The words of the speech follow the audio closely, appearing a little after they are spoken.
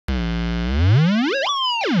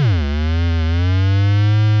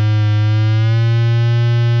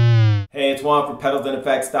name's Juan from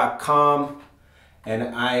PedalsAndEffects.com,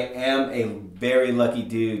 and I am a very lucky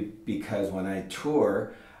dude because when I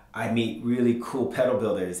tour, I meet really cool pedal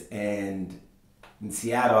builders. And in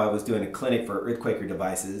Seattle, I was doing a clinic for earthquaker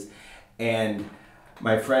devices, and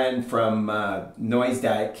my friend from Noise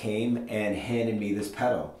Diet came and handed me this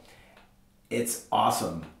pedal. It's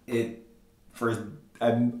awesome.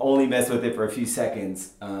 I've only messed with it for a few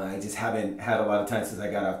seconds. I just haven't had a lot of time since I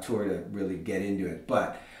got off tour to really get into it.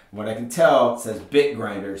 But what I can tell, it says bit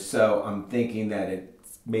grinder, so I'm thinking that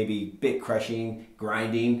it's maybe bit crushing,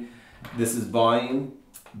 grinding. This is volume.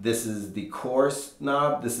 This is the coarse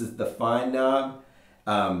knob. This is the fine knob.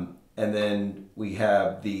 And then we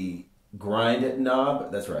have the grind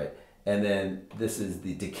knob. That's right. And then this is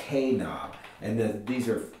the decay knob. And then this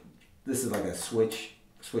is like a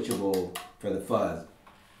switchable for the fuzz.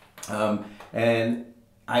 And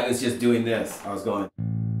I was just doing this. I was going.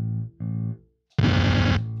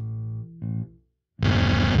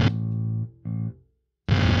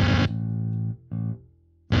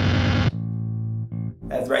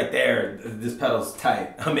 That's right there. This pedal's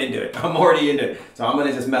tight. I'm into it. I'm already into it. So I'm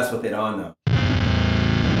gonna just mess with it on though.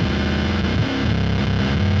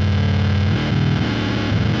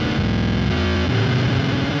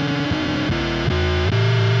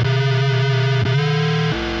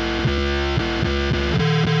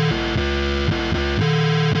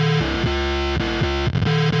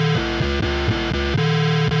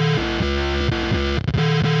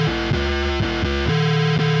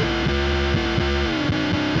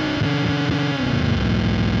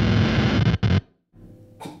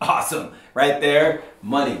 Awesome, right there,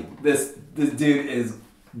 money. This dude is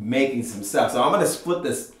making some stuff. So I'm gonna split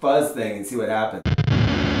this fuzz thing and see what happens.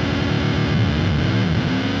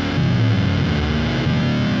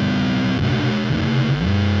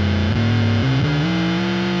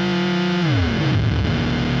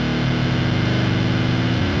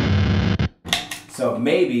 So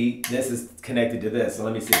maybe this is connected to this. So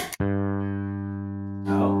let me see.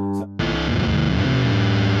 Oh.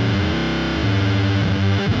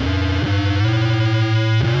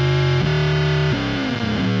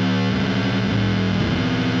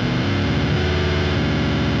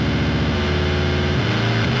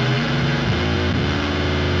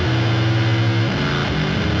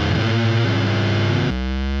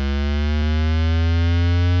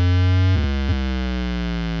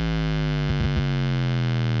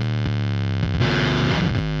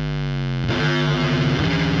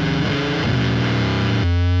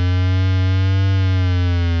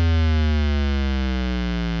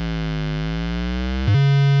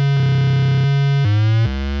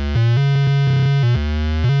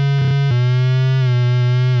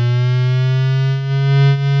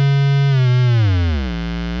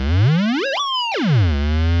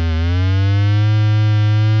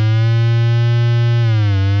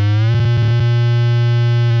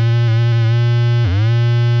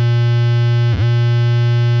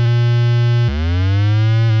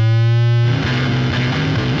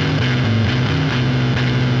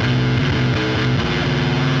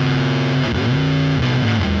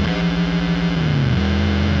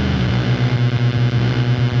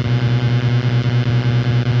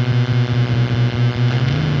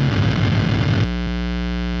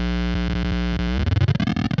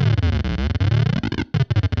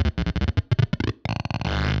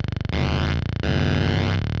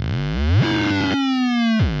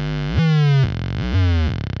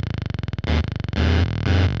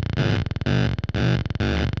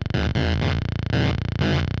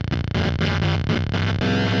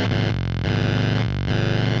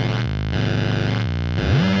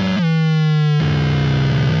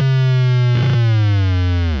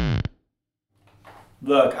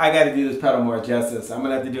 Look, I got to do this pedal more justice. I'm going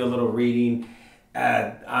to have to do a little reading.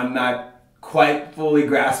 I'm not quite fully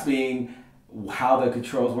grasping how the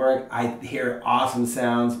controls work. I hear awesome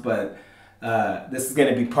sounds, but this is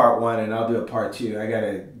going to be part one, and I'll do a part two. I got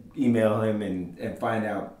to email him and find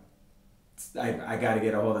out. I got to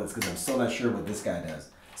get a hold of this because I'm still not sure what this guy does.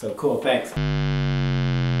 So cool, thanks.